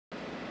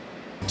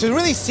to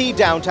really see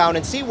downtown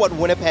and see what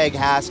Winnipeg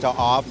has to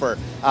offer.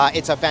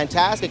 It's a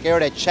fantastic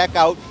area to check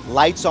out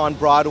lights on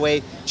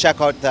Broadway,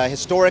 check out the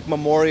historic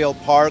Memorial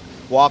Park,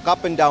 walk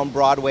up and down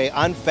Broadway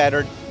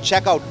unfettered,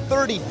 check out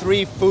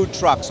 33 food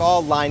trucks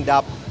all lined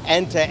up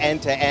end to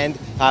end,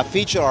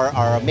 feature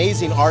our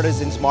amazing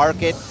artisans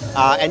market,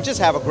 and just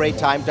have a great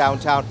time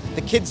downtown.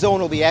 The kids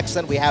zone will be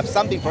excellent. We have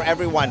something for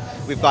everyone.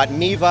 We've got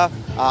MIVA,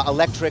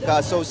 Electric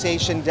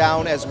Association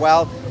down as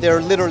well.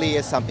 There literally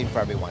is something for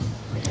everyone.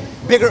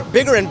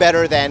 Bigger and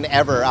better than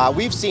ever.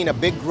 We've seen a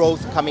big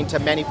growth coming to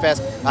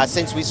ManyFest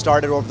since we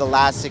started over the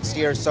last 6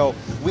 years. So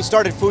we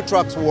started Food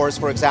Trucks Wars,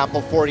 for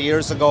example, 40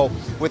 years ago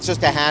with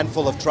just a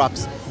handful of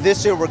trucks.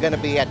 This year we're going to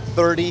be at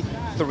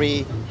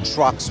 33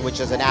 trucks, which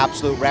is an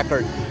absolute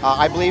record.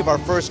 I believe our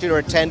first year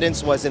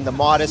attendance was in the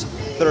modest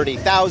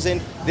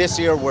 30,000. This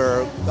year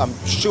I'm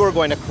sure,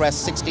 going to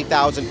crest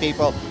 60,000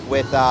 people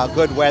with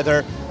good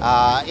weather.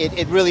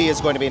 It really is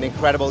going to be an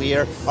incredible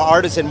year. Our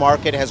artisan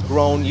market has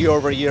grown year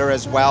over year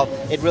as well.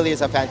 It really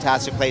is a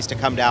fantastic place to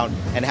come down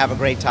and have a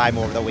great time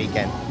over the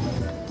weekend.